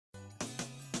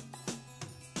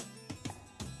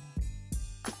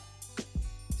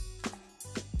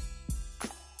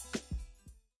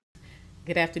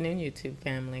Good afternoon, YouTube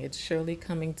family. It's Shirley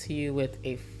coming to you with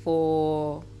a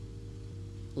full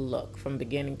look from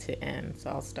beginning to end.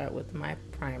 So I'll start with my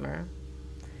primer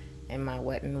and my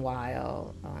Wet n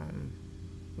Wild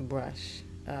brush.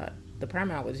 The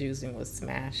primer I was using was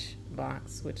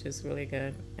Smashbox, which is really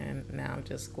good. And now I'm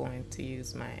just going to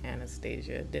use my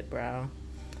Anastasia Dip Brow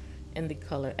in the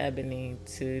color Ebony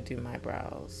to do my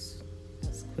brows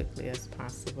as quickly as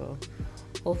possible.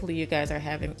 Hopefully you guys are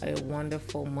having a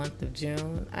wonderful month of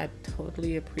June. I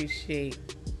totally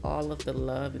appreciate all of the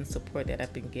love and support that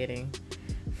I've been getting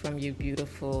from you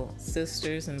beautiful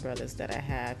sisters and brothers that I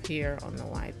have here on the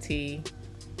YT.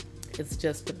 It's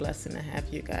just a blessing to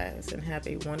have you guys and have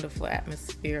a wonderful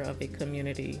atmosphere of a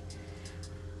community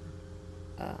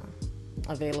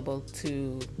available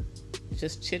to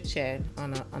just chit chat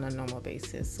on a normal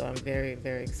basis. So I'm very,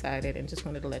 very excited and just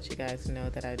wanted to let you guys know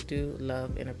that I do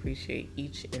love and appreciate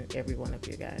each and every one of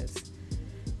you guys.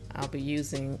 I'll be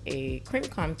using a cream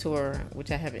contour, which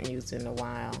I haven't used in a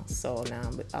while. So now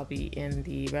I'll be in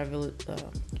the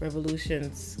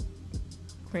Revolutions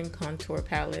cream contour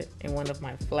palette in one of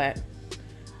my flat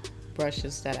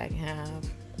brushes that I have.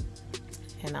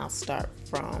 And I'll start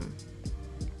from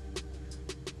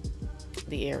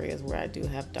the areas where I do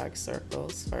have dark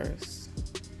circles first,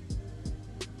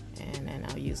 and then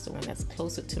I'll use the one that's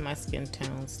closer to my skin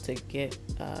tones to get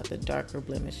the darker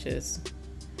blemishes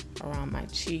around my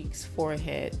cheeks,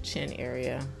 forehead, chin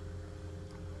area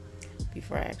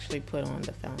before I actually put on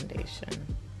the foundation,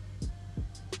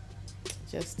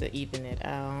 just to even it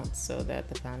out so that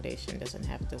the foundation doesn't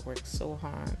have to work so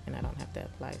hard and I don't have to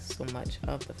apply so much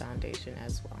of the foundation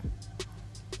as well.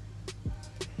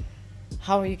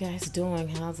 How are you guys doing?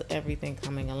 How's everything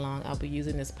coming along? I'll be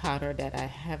using this powder that I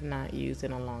have not used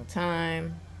in a long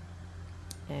time,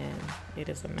 and it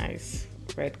is a nice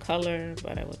red color,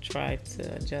 but I will try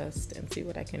to adjust and see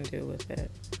what I can do with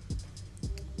it.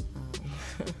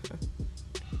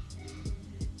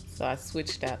 So I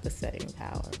switched out the setting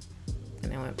powder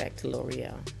and I went back to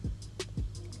L'Oreal.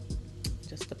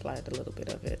 Just applied a little bit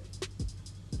of it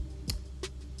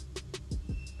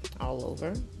all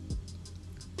over.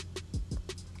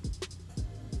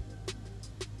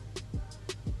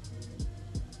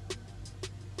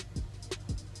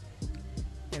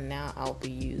 And now I'll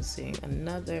be using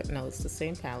another, no, it's the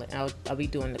same palette. I'll be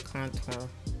doing the contour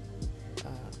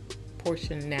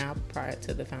portion now prior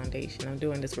to the foundation. I'm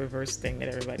doing this reverse thing that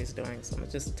everybody's doing, so I'm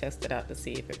gonna just test it out to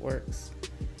see if it works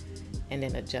and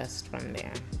then adjust from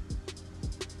there.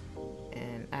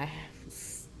 And I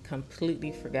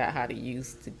completely forgot how to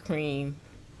use the cream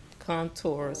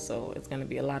contour, so it's gonna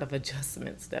be a lot of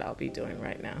adjustments that I'll be doing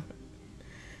right now.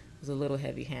 I was a little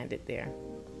heavy-handed there.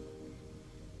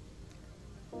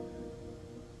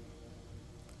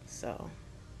 So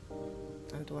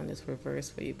I'm doing this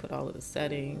reverse where you put all of the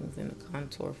settings and the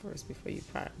contour first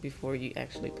before you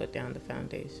actually put down the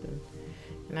foundation.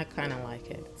 And I kind of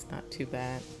like it. It's not too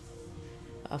bad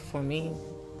for me,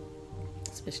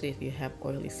 especially if you have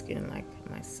oily skin like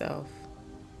myself.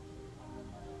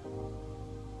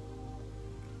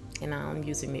 And now I'm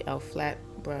using the e.l.f. flat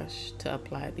brush to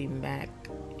apply the MAC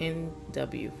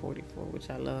NW44,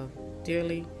 which I love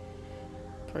dearly.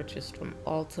 Purchased from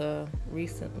Ulta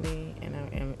recently, and I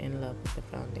am in love with the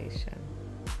foundation.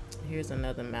 Here's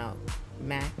another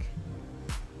MAC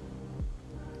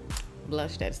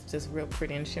blush that's just real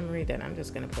pretty and shimmery that I'm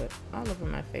just gonna put all over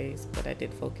my face, but I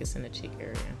did focus in the cheek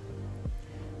area.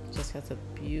 It just has a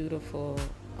beautiful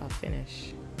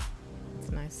finish.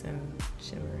 It's nice and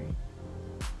shimmery.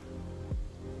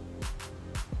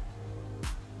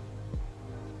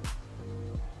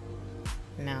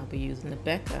 Now I'll be using the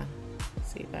Becca.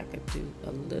 See if I could do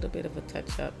a little bit of a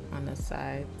touch up on the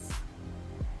sides,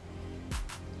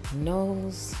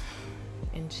 nose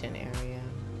and chin area.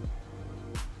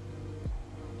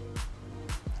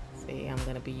 See, I'm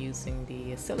going to be using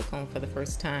the silicone for the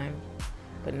first time,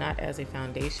 but not as a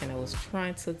foundation. I was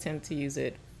trying to attempt to use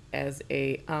it as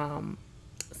a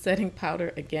setting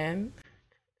powder again,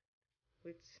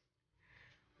 which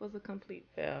was a complete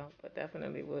fail, but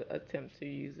definitely would attempt to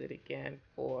use it again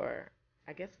for,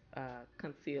 I guess,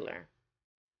 concealer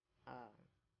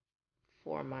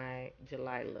for my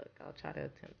July look. I'll try to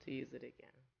attempt to use it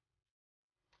again.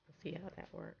 Let's see how that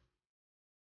works.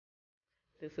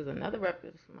 This is another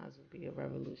this might as well be a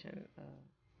Revolution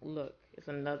look. It's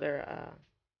another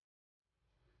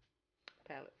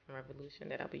palette from Revolution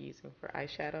that I'll be using for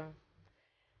eyeshadow.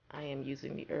 I am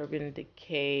using the Urban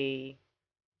Decay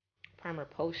Primer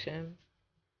Potion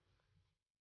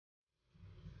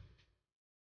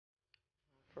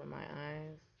for my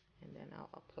eyes, and then I'll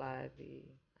apply the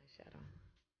eyeshadow.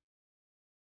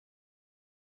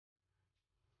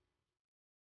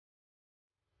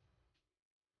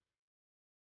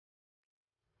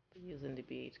 using the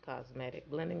BH Cosmetic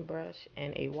blending brush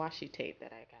and a washi tape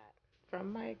that I got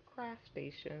from my craft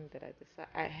station that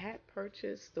I had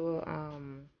purchased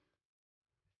the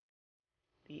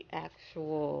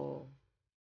actual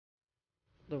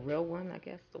the real one, I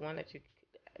guess, the one that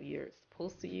you're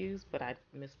supposed to use, but I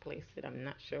misplaced it. I'm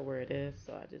not sure where it is,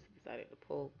 so I just decided to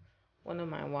pull one of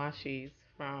my washies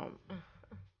from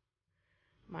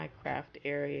my craft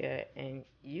area and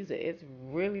use it. It's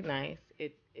really nice.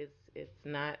 It's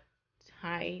not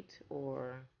tight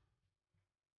or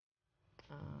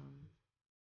um,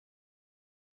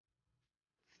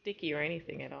 sticky or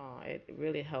anything at all. It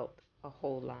really helped a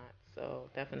whole lot. So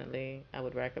definitely, I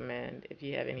would recommend if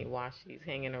you have any washies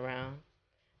hanging around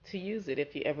to use it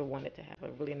if you ever wanted to have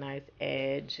a really nice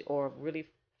edge or really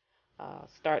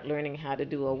start learning how to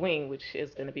do a wing, which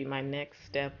is going to be my next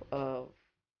step of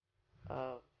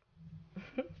uh,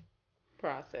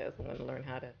 process. I'm going to learn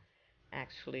how to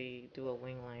actually do a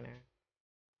wing liner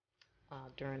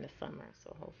during the summer.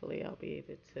 So hopefully I'll be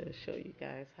able to show you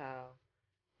guys how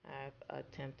I've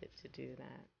attempted to do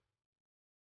that.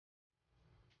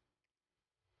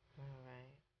 All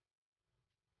right.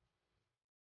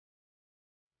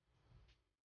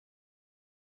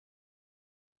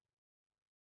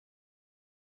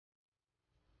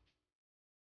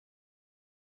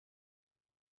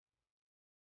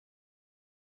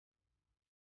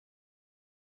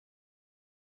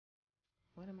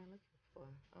 What am I looking for?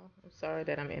 Oh, I'm sorry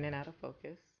that I'm in and out of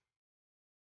focus.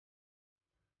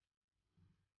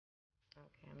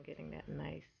 Okay, I'm getting that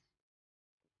nice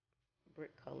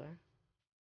brick color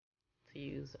to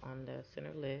use on the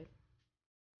center lid,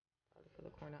 probably for the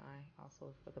corner eye,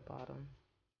 also for the bottom.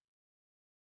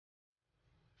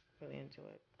 Really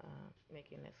enjoyed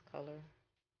making this color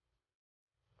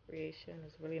creation.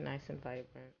 It's really nice and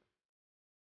vibrant,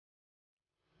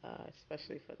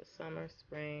 especially for the summer,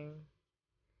 spring.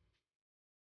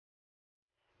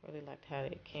 Really liked how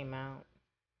it came out.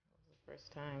 It was the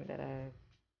first time that I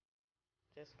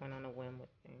just went on a whim with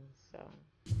things. So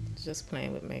just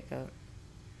playing with makeup.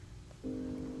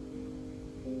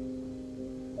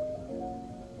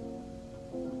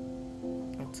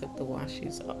 I took the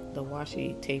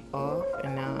washi tape off,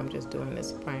 and now I'm just doing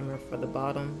this primer for the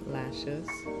bottom lashes.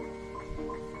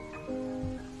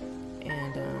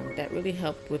 And that really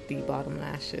helped with the bottom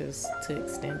lashes to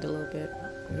extend a little bit.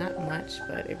 Not much,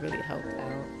 but it really helped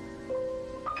out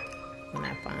when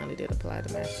I finally did apply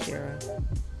the mascara.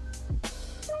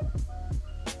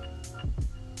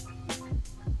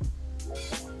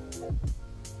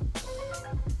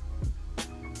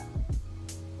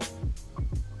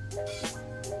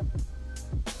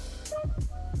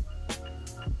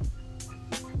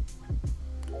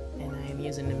 And I am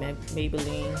using the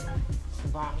Maybelline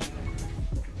Volume.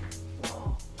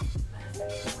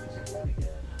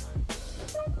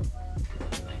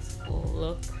 Nice full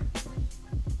look.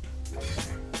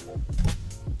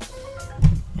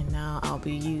 And now I'll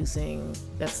be using,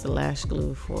 that's the lash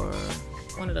glue for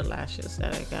one of the lashes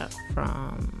that I got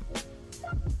from,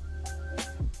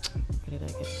 where did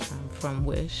I get it from? From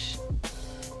Wish.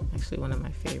 Actually one of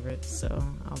my favorites. So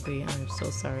I'm so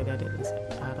sorry that it is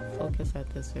out of focus at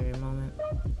this very moment.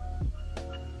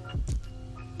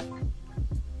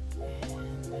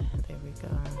 And there we go.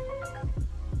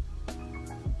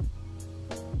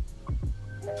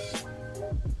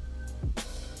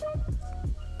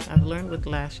 I've learned with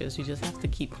lashes, you just have to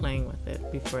keep playing with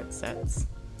it before it sets.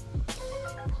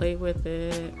 Play with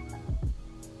it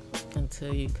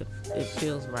until it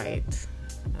feels right.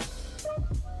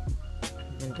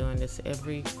 I've been doing this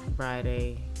every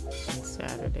Friday and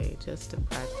Saturday just to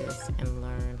practice and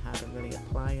learn how to really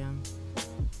apply them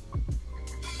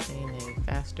in a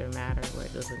faster manner where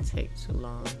it doesn't take too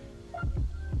long.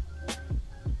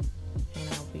 And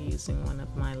I'll be using one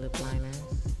of my lip liners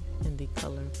in the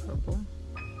color purple.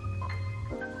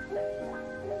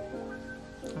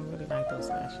 I really like those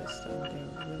lashes, so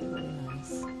they're really, really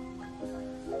nice.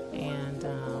 And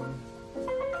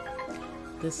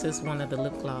this is one of the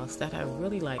lip gloss that I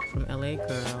really like from LA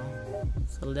Girl.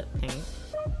 It's a lip paint,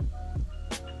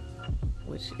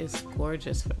 which is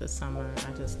gorgeous for the summer.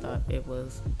 I just thought it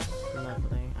was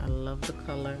lovely. I love the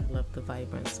color, love the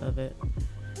vibrance of it,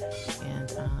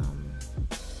 and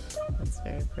it's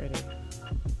very pretty.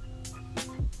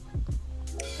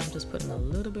 I'm just putting a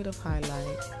little bit of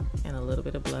highlight and a little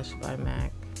bit of blush by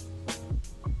MAC.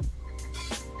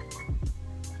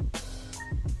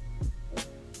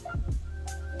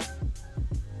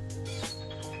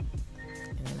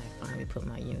 And then I finally put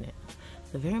my unit.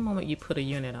 The very moment you put a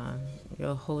unit on,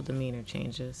 your whole demeanor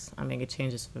changes. I mean, it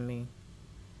changes for me.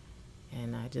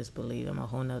 And I just believe I'm a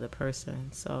whole nother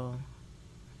person. So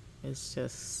it's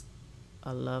just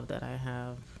a love that I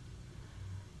have.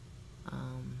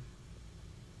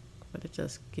 But it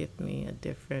just gives me a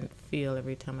different feel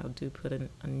every time I do put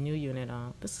a new unit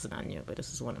on. This is not new, but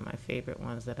this is one of my favorite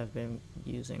ones that I've been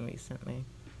using recently.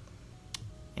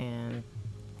 And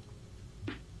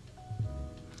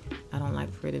I don't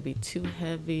like for it to be too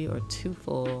heavy or too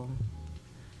full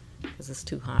because it's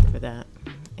too hot for that.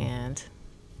 And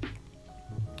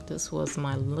this was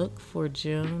my look for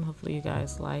June. Hopefully you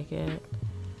guys like it.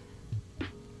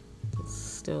 It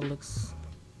still looks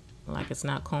like it's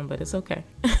not combed, but it's okay.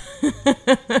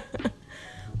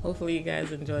 Hopefully you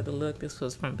guys enjoyed the look. This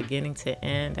was from beginning to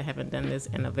end. I haven't done this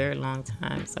in a very long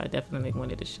time, so I definitely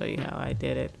wanted to show you how I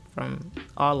did it from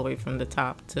all the way from the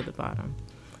top to the bottom.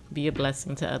 Be a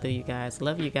blessing to other you guys.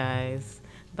 Love you guys.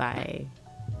 Bye.